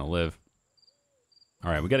know if he's gonna live.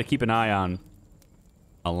 All right, we got to keep an eye on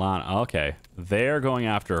Alana. Okay, they're going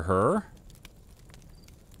after her.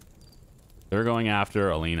 They're going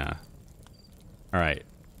after Alina. All right,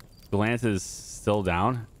 Glance is still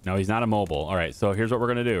down. No, he's not immobile. All right, so here's what we're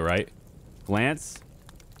gonna do, right? Glance,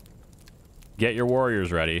 get your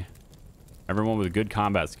warriors ready. Everyone with good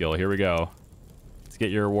combat skill. Here we go. Let's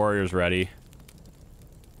get your warriors ready.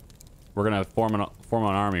 We're gonna form an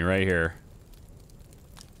army right here.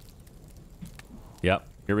 Yep,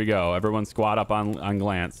 here we go. Everyone squat up on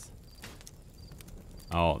Glance.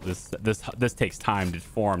 Oh, this takes time to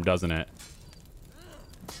form, doesn't it?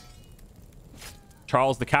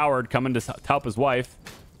 Charles the Coward coming to help his wife,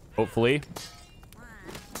 hopefully.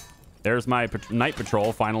 There's my night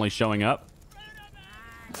patrol finally showing up.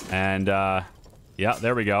 And yeah,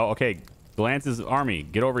 there we go. Okay, Glance's army,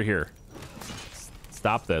 get over here.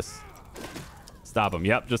 Stop this. Stop him.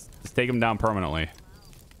 Yep, just take him down permanently.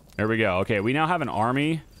 There we go. Okay, we now have an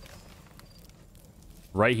army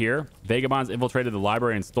right here. Vagabonds infiltrated the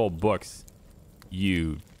library and stole books.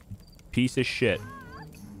 You piece of shit.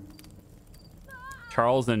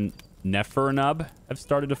 Charles and Nephernub have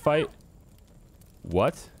started to fight.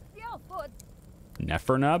 What?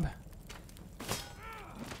 Nephernub?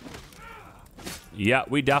 Yeah,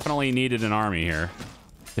 we definitely needed an army here.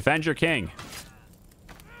 Defend your king.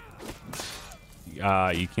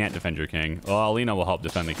 You can't defend your king. Well, Alina will help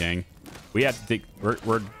defend the king. We have to take...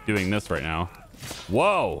 We're doing this right now.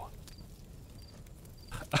 Whoa!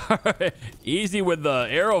 Easy with the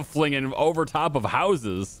arrow flinging over top of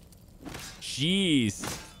houses.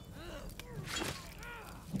 Jeez.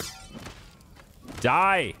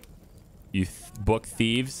 Die, you book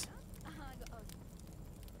thieves.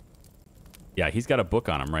 Yeah, he's got a book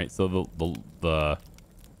on him, right? So the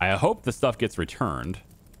I hope the stuff gets returned.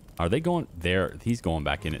 Are they going there? He's going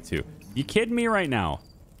back in it too. You kidding me right now?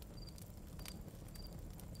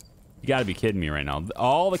 You gotta be kidding me right now.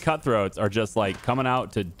 All the cutthroats are just like coming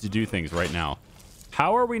out to do things right now.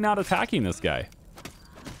 How are we not attacking this guy?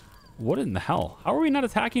 What in the hell? How are we not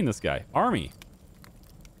attacking this guy? Army.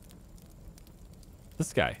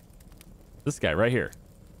 This guy. This guy right here.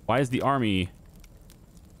 Why is the army...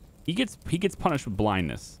 He gets punished with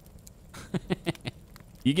blindness.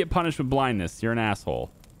 You get punished with blindness. You're an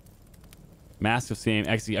asshole. Mask of Same.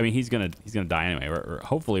 I mean, he's gonna die anyway.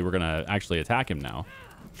 Hopefully, we're gonna actually attack him now.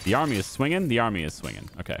 The army is swinging. The army is swinging.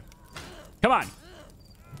 Okay. Come on.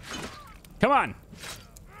 Come on.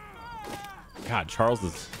 God, Charles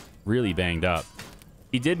is really banged up.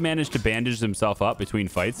 He did manage to bandage himself up between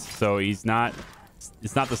fights, so he's not...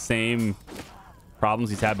 It's not the same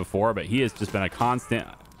problems he's had before, but he has just been a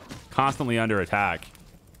constantly under attack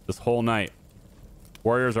this whole night.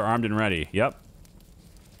 Warriors are armed and ready. Yep.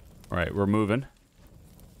 All right, we're moving.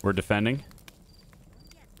 We're defending.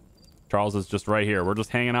 Charles is just right here. We're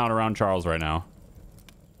just hanging out around Charles right now.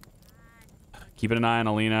 Keeping an eye on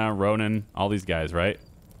Alina, Ronan, all these guys, right?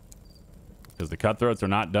 Because the cutthroats are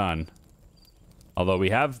not done. Although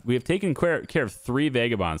we have taken care of 3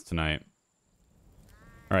 vagabonds tonight.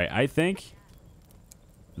 All right, I think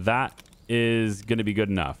that is going to be good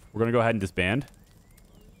enough. We're going to go ahead and disband.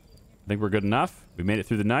 I think we're good enough. We made it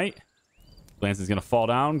through the night. Lance is going to fall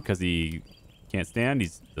down because he can't stand. He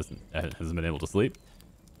hasn't been able to sleep.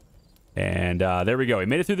 And there we go. We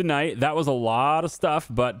made it through the night. That was a lot of stuff,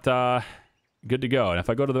 but good to go. And if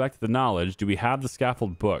I go back to the knowledge, do we have the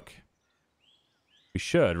scaffold book? We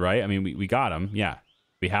should, right? I mean, we got him. Yeah.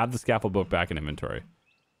 We have the scaffold book back in inventory.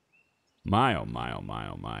 My, oh my, oh my,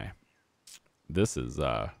 oh my. This is,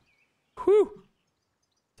 whew.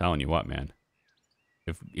 Telling you what, man.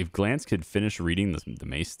 If Glance could finish reading the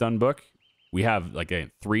Mace Stun book, we have like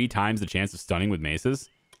 3 times the chance of stunning with maces.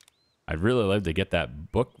 I'd really love to get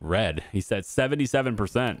that book read. He said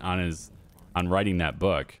 77% on writing that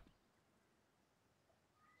book.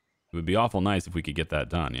 It would be awful nice if we could get that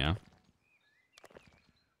done, yeah?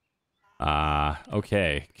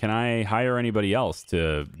 Okay. Can I hire anybody else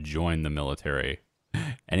to join the military?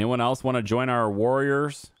 Anyone else want to join our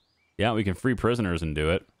warriors? Yeah, we can free prisoners and do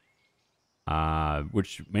it.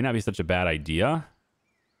 Which may not be such a bad idea.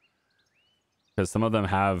 Because some of them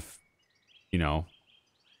have, you know,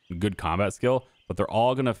 good combat skill. But they're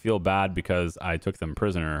all going to feel bad because I took them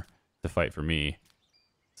prisoner to fight for me.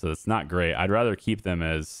 So it's not great. I'd rather keep them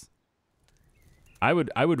as... I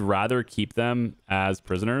would rather keep them as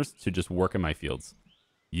prisoners to just work in my fields.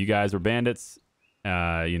 You guys are bandits.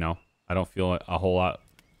 You know, I don't feel a whole lot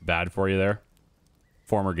bad for you there.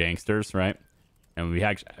 Former gangsters, right? And we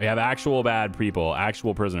have actual bad people,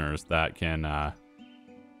 actual prisoners that can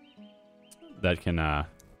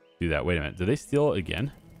do that. Wait a minute. Did they steal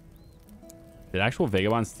again? Did actual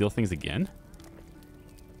vagabonds steal things again?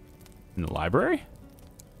 In the library?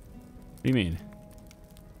 What do you mean?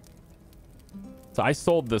 So I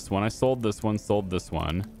sold this one. I sold this one. Sold this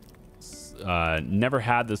one. Never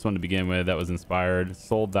had this one to begin with. That was inspired.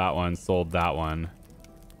 Sold that one. Sold that one.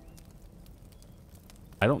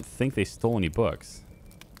 I don't think they stole any books.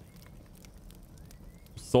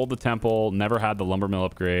 Sold the temple. Never had the lumber mill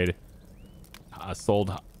upgrade.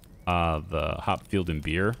 Sold the hop field and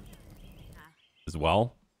beer as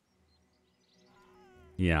well.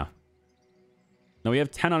 Yeah. Now we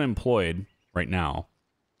have 10 unemployed right now.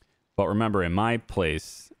 But remember, in my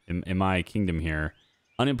place, in my kingdom here,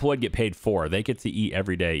 unemployed get paid 4. They get to eat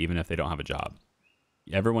every day, even if they don't have a job.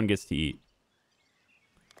 Everyone gets to eat.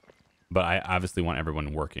 But I obviously want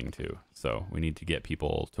everyone working too. So we need to get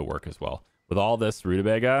people to work as well. With all this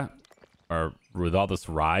rutabaga, or with all this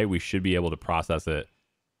rye, we should be able to process it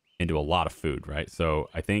into a lot of food, right? So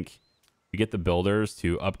I think we get the builders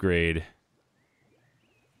to upgrade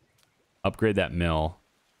that mill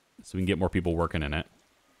so we can get more people working in it.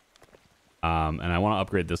 And I want to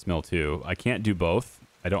upgrade this mill too. I can't do both.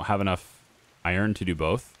 I don't have enough iron to do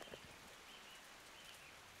both.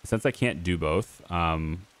 Since I can't do both,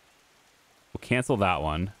 we'll cancel that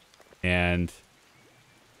one. And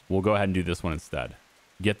we'll go ahead and do this one instead.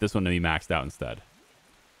 Get this one to be maxed out instead.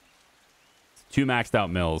 2 maxed out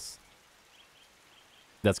mills.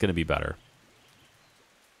 That's going to be better.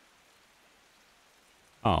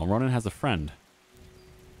 Oh, Ronan has a friend.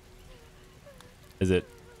 Is it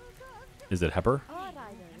Hepper?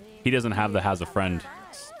 He doesn't have the has a friend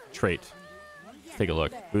trait. Let's take a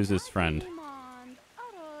look. Who's his friend?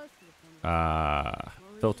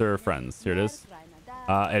 Filter friends. Here it is.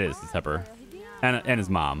 It is. It's Hepper. And his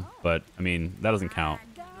mom. But, I mean, that doesn't count.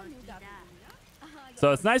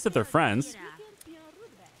 So it's nice that they're friends.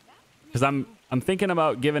 Because I'm thinking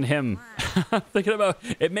about giving him...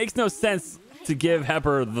 It makes no sense to give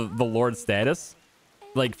Hepper the Lord status.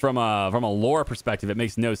 Like, from a lore perspective, it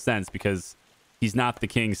makes no sense because he's not the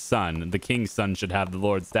king's son. The king's son should have the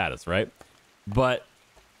Lord status, right? But...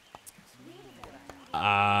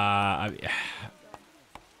 God,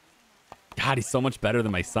 he's so much better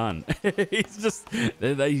than my son. he's just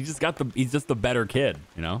the better kid,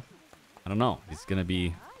 you know? I don't know. He's gonna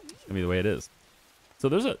be the way it is. So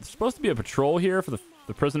there's supposed to be a patrol here for the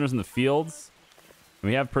prisoners in the fields. And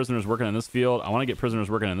we have prisoners working in this field. I want to get prisoners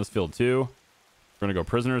working in this field too. We're gonna go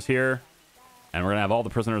prisoners here, and we're gonna have all the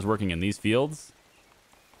prisoners working in these fields.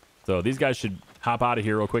 So these guys should hop out of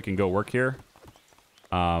here real quick and go work here.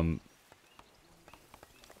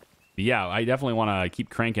 Yeah, I definitely want to keep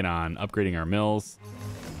cranking on upgrading our mills.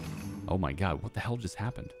 Oh my god, what the hell just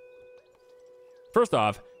happened? First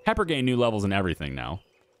off, Hepper gained new levels and everything now.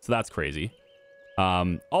 So that's crazy.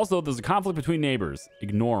 Also, there's a conflict between neighbors.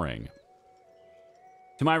 Ignoring.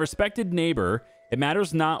 To my respected neighbor, it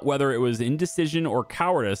matters not whether it was indecision or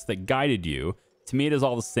cowardice that guided you. To me, it is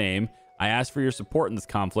all the same. I asked for your support in this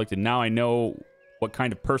conflict, and now I know what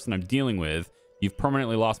kind of person I'm dealing with. You've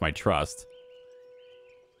permanently lost my trust.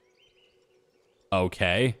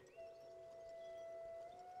 Okay.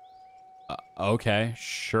 Okay,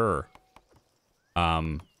 sure.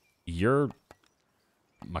 You're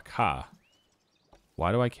Macaw.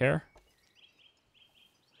 Why do I care?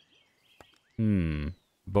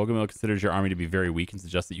 Bogomil considers your army to be very weak and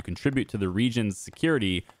suggests that you contribute to the region's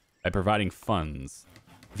security by providing funds.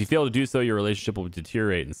 If you fail to do so, your relationship will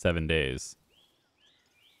deteriorate in 7 days.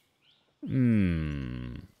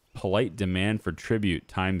 polite demand for tribute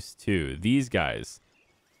 ×2. These guys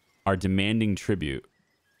are demanding tribute.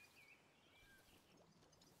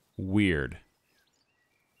 Weird.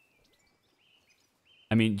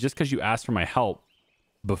 I mean, just because you asked for my help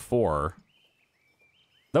before,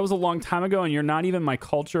 that was a long time ago, and you're not even my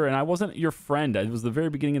culture, and I wasn't your friend. It was the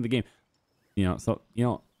very beginning of the game. You know, so, you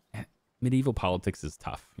know, medieval politics is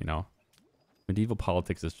tough, you know? Medieval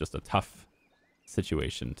politics is just a tough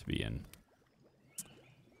situation to be in.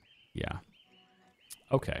 Yeah.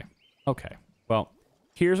 Okay. Okay. Well,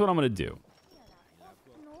 here's what I'm going to do.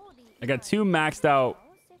 I got 2 maxed out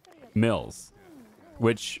mills,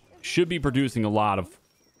 which should be producing a lot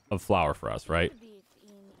of flour for us, right?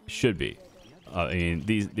 Should be. I mean,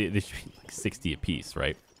 these should be like 60 apiece,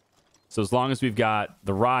 right? So as long as we've got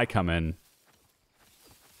the rye coming,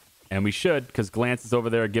 and we should, because Glance is over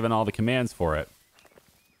there giving all the commands for it.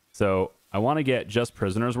 So I want to get just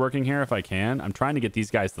prisoners working here if I can. I'm trying to get these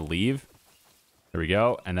guys to leave. There we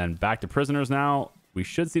go. And then back to prisoners now. We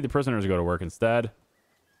should see the prisoners go to work instead.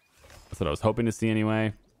 That's what I was hoping to see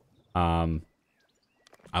anyway. I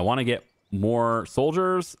want to get more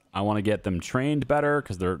soldiers. I want to get them trained better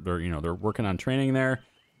because they're working on training there.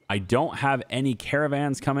 I don't have any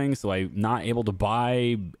caravans coming, so I'm not able to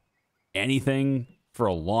buy anything for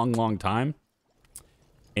a long time.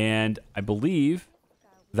 And I believe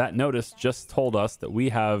that notice just told us that we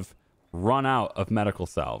have run out of medical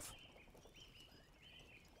salve.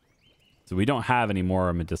 So we don't have any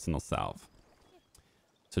more medicinal salve.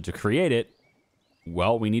 So to create it,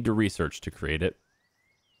 well, we need to research to create it.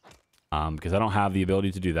 Because I don't have the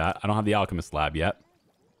ability to do that. I don't have the alchemist lab yet.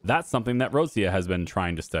 That's something that Rosia has been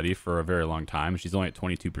trying to study for a very long time. She's only at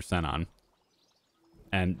 22% on.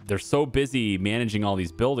 And they're so busy managing all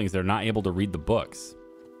these buildings, they're not able to read the books.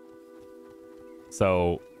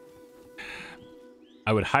 So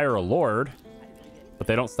I would hire a lord, but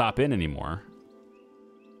they don't stop in anymore.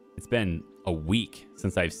 It's been a week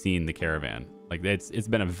since I've seen the caravan. Like it's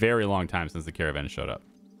been a very long time since the caravan showed up.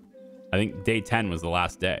 I think day 10 was the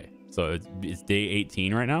last day. So it's day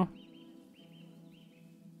 18 right now.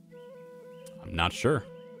 I'm not sure.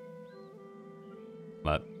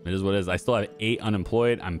 But it is what it is. I still have 8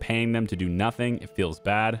 unemployed. I'm paying them to do nothing. It feels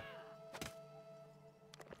bad.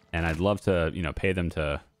 And I'd love to, you know, pay them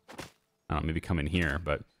to, I don't know, maybe come in here.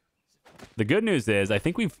 But the good news is I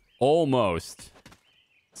think we've almost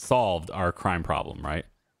solved our crime problem, right?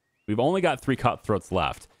 We've only got 3 cutthroats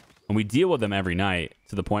left. And we deal with them every night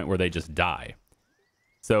to the point where they just die.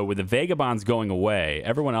 So with the vagabonds going away,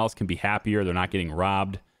 everyone else can be happier. They're not getting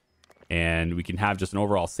robbed. And we can have just an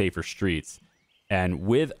overall safer streets. And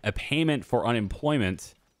with a payment for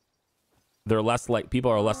unemployment, they're less like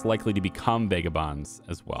people are less likely to become vagabonds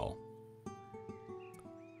as well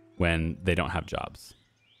when they don't have jobs.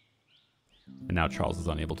 And now Charles is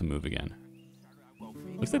unable to move again.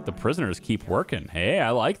 Looks like the prisoners keep working. Hey,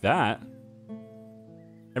 I like that.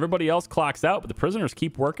 Everybody else clocks out, but the prisoners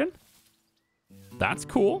keep working. That's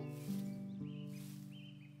cool.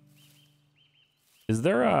 Is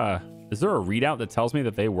there a readout that tells me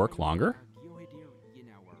that they work longer?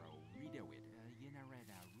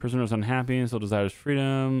 Prisoners unhappy and still desires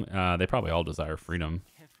freedom. They probably all desire freedom.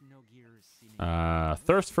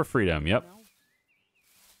 Thirst for freedom. Yep.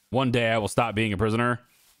 One day I will stop being a prisoner.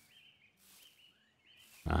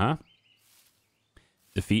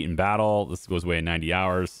 Defeat in battle. This goes away in 90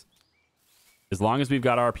 hours. As long as we've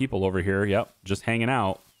got our people over here, yep, just hanging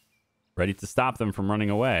out, ready to stop them from running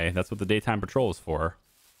away. That's what the daytime patrol is for.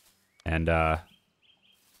 And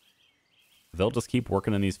they'll just keep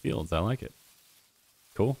working in these fields. I like it.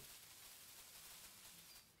 Cool.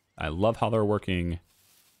 I love how they're working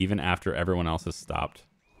even after everyone else has stopped.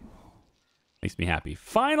 Makes me happy.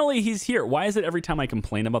 Finally, he's here. Why is it every time I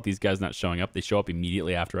complain about these guys not showing up, they show up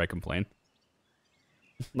immediately after I complain?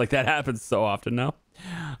 Like that happens so often now.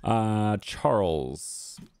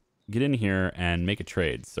 Charles, get in here and make a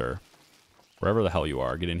trade, sir. Wherever the hell you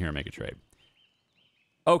are, get in here and make a trade.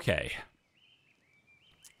 Okay.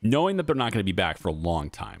 Knowing that they're not going to be back for a long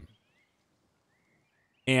time.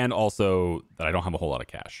 And also that I don't have a whole lot of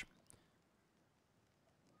cash.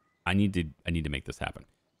 I need to make this happen.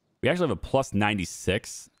 We actually have a plus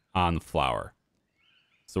 96 on the flour.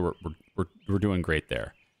 So we're doing great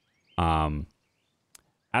there.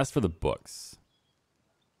 As for the books,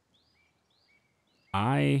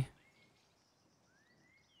 I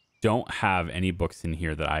don't have any books in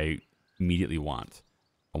here that I immediately want.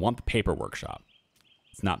 I want the paper workshop.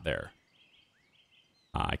 It's not there.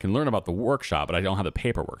 I can learn about the workshop, but I don't have the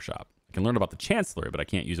paper workshop. I can learn about the chancellery, but I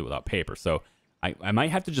can't use it without paper. So I might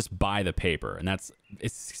have to just buy the paper, and it's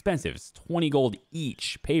expensive. It's 20 gold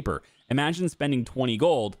each paper, Imagine spending 20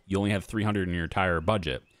 gold. You only have 300 in your entire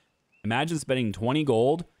budget. Imagine spending 20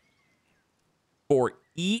 gold for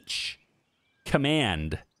each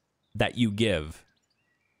command that you give.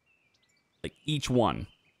 Like each one.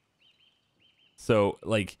 So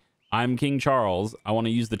like I'm King Charles. I want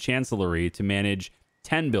to use the Chancellery to manage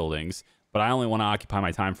 10 buildings, but I only want to occupy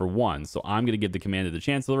my time for one. So I'm going to give the command to the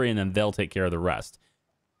Chancellery and then they'll take care of the rest.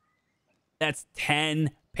 That's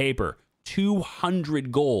 10 paper.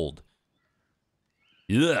 200 gold.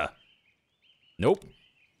 Ugh. Nope.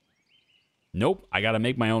 Nope. I got to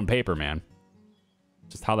make my own paper, man.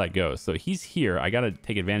 Just how that goes. So he's here. I got to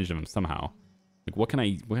take advantage of him somehow. Like, what can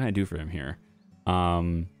I do for him here?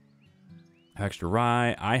 Extra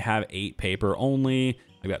rye. I have 8 paper only.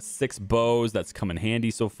 I got 6 bows. That's come in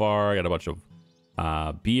handy so far. I got a bunch of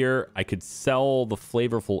beer. I could sell the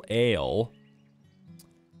flavorful ale.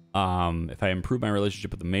 If I improve my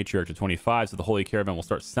relationship with the matriarch to 25, so the Holy Caravan will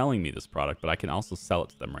start selling me this product, but I can also sell it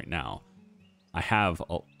to them right now. I have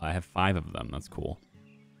 5 of them. That's cool.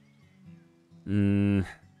 There's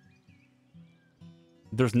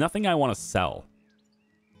nothing I want to sell.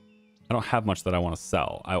 I don't have much that I want to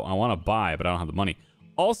sell. I want to buy, but I don't have the money.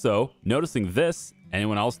 Also, noticing this,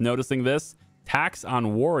 anyone else noticing this? Tax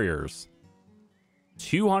on warriors.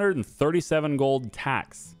 237 gold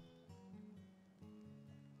tax.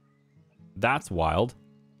 That's wild.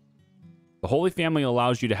 The Holy Family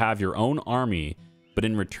allows you to have your own army, but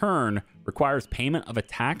in return requires payment of a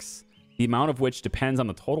tax, the amount of which depends on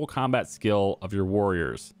the total combat skill of your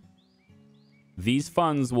warriors. These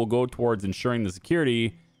funds will go towards ensuring the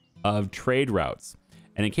security of trade routes.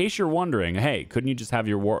 And in case you're wondering, hey, couldn't you just have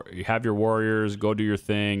your warriors go do your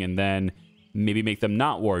thing and then maybe make them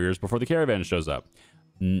not warriors before the caravan shows up?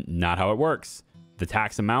 Not how it works. The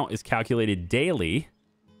tax amount is calculated daily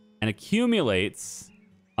and accumulates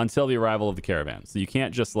until the arrival of the caravan. So you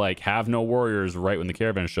can't just like have no warriors right when the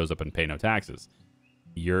caravan shows up and pay no taxes.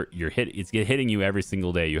 It's hitting you every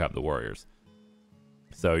single day you have the warriors.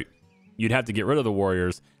 So you'd have to get rid of the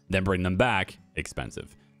warriors, then bring them back.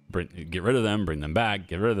 Expensive. Get rid of them, bring them back.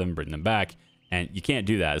 Get rid of them, bring them back. And you can't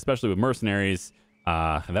do that, especially with mercenaries.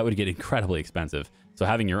 That would get incredibly expensive. So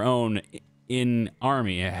having your own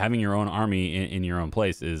army in your own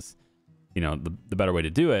place is, you know, the better way to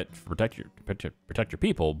do it for protect your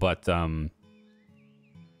people. But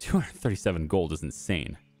 237 gold is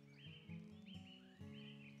insane.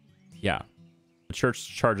 Yeah, the church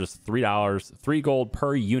charges $3, 3 gold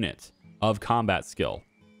per unit of combat skill.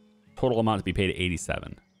 Total amount to be paid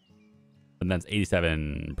 87, and that's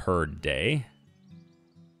 87 per day.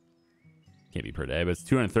 Can't be per day, but it's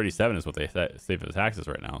 237 is what they say for the taxes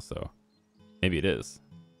right now. So maybe it is.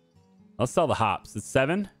 Let's sell the hops. It's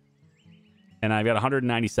 7. And I've got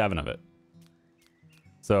 197 of it.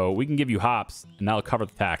 So we can give you hops, and that'll cover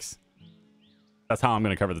the tax. That's how I'm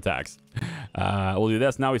going to cover the tax. We'll do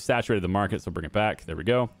this. Now we've saturated the market, so bring it back. There we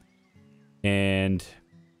go. And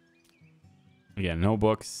again, no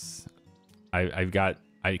books. I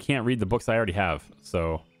can't read the books I already have,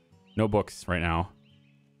 so no books right now.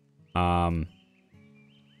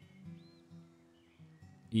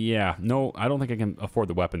 Yeah, no, I don't think I can afford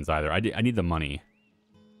the weapons either. I need the money.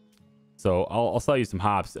 So I'll sell you some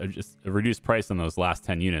hops. Just a reduced price on those last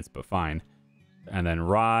 10 units, but fine. And then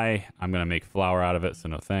rye, I'm going to make flour out of it, so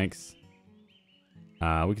no thanks.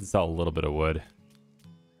 We can sell a little bit of wood.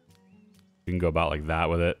 We can go about like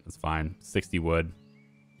that with it. That's fine. 60 wood.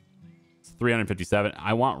 It's 357.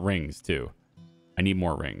 I want rings, too. I need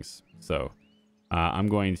more rings. So I'm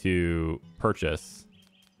going to purchase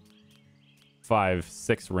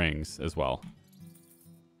 6 rings as well.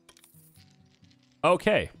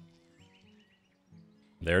 Okay.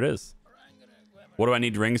 There it is. What do I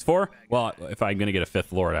need rings for? Well, if I'm going to get a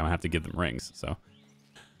 5th lord, I'm going to have to give them rings. So,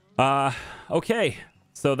 okay.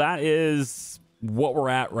 So that is what we're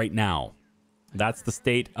at right now. That's the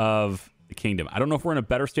state of the kingdom. I don't know if we're in a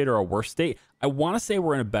better state or a worse state. I want to say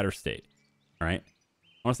we're in a better state. All right.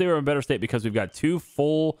 I want to say we're in a better state because we've got 2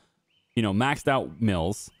 full, maxed out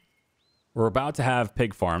mills. We're about to have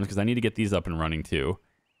pig farms because I need to get these up and running too.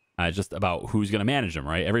 Just about who's going to manage them,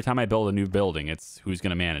 right? Every time I build a new building, it's who's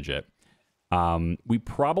going to manage it. We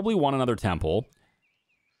probably want another temple.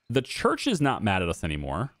 The church is not mad at us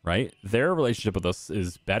anymore, right? Their relationship with us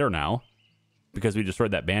is better now because we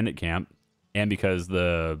destroyed that bandit camp and because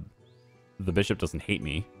the bishop doesn't hate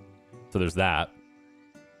me. So there's that.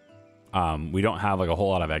 We don't have like a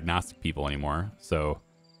whole lot of agnostic people anymore. So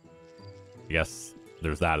I guess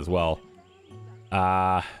there's that as well.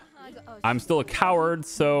 I'm still a coward,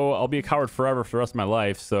 so I'll be a coward forever for the rest of my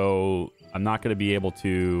life. So I'm not going to be able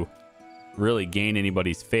to really gain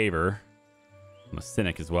anybody's favor. I'm a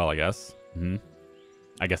cynic as well, I guess.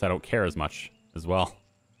 I guess I don't care as much as well.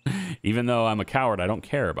 Even though I'm a coward, I don't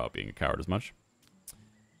care about being a coward as much.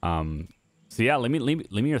 So yeah, let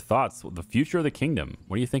me your thoughts. The future of the kingdom.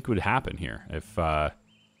 What do you think would happen here if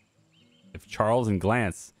Charles and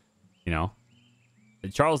Glance, you know,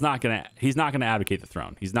 Charles he's not gonna advocate the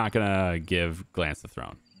throne. He's not gonna give Glance the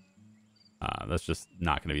throne. That's just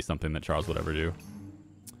not gonna be something that Charles would ever do.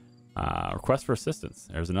 Request for assistance.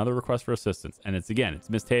 There's another request for assistance, and it's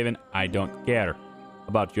Misthaven. I don't care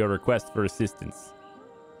about your request for assistance.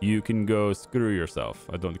 You can go screw yourself.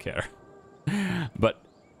 I don't care. But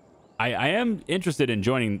I am interested in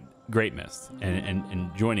joining Great Mist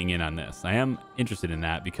and joining in on this. I am interested in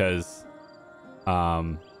that because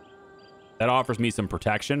that offers me some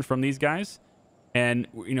protection from these guys. And,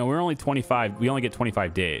 you know, we're only 25. We only get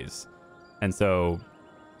 25 days. And so,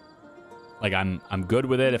 like, I'm good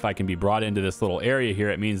with it. If I can be brought into this little area here,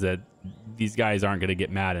 it means that these guys aren't going to get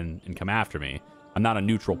mad and come after me. I'm not a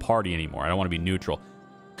neutral party anymore. I don't want to be neutral.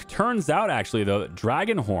 Turns out, actually, though, that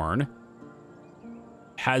Dragonhorn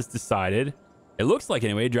has decided, it looks like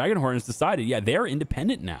anyway, Dragonhorn has decided, yeah, they're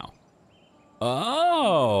independent now.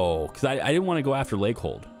 Oh, because I didn't want to go after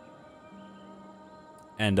Lakehold.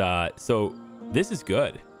 And so this is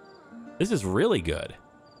good. This is really good,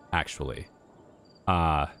 actually.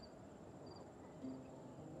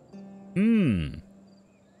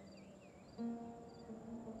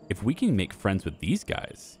 If we can make friends with these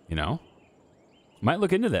guys, you know, might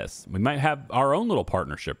look into this. We might have our own little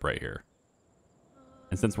partnership right here.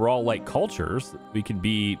 And since we're all like cultures, we could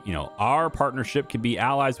be, you know, our partnership could be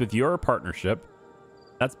allies with your partnership.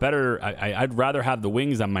 That's better. I'd rather have the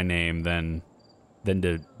wings on my name than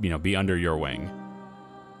to, you know, be under your wing.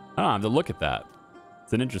 I don't have to look at that.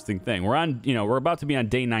 It's an interesting thing. We're on, you know, we're about to be on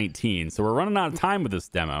day 19, so we're running out of time with this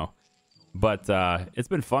demo. But it's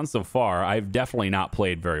been fun so far. I've definitely not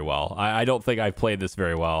played very well. I don't think I've played this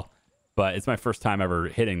very well, but it's my first time ever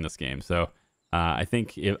hitting this game. So I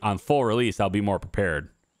think on full release, I'll be more prepared.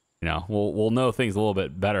 You know, we'll know things a little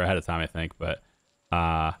bit better ahead of time, I think. But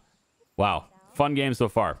wow, fun game so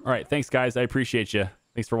far. All right, thanks, guys. I appreciate you.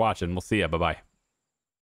 Thanks for watching. We'll see you. Bye-bye.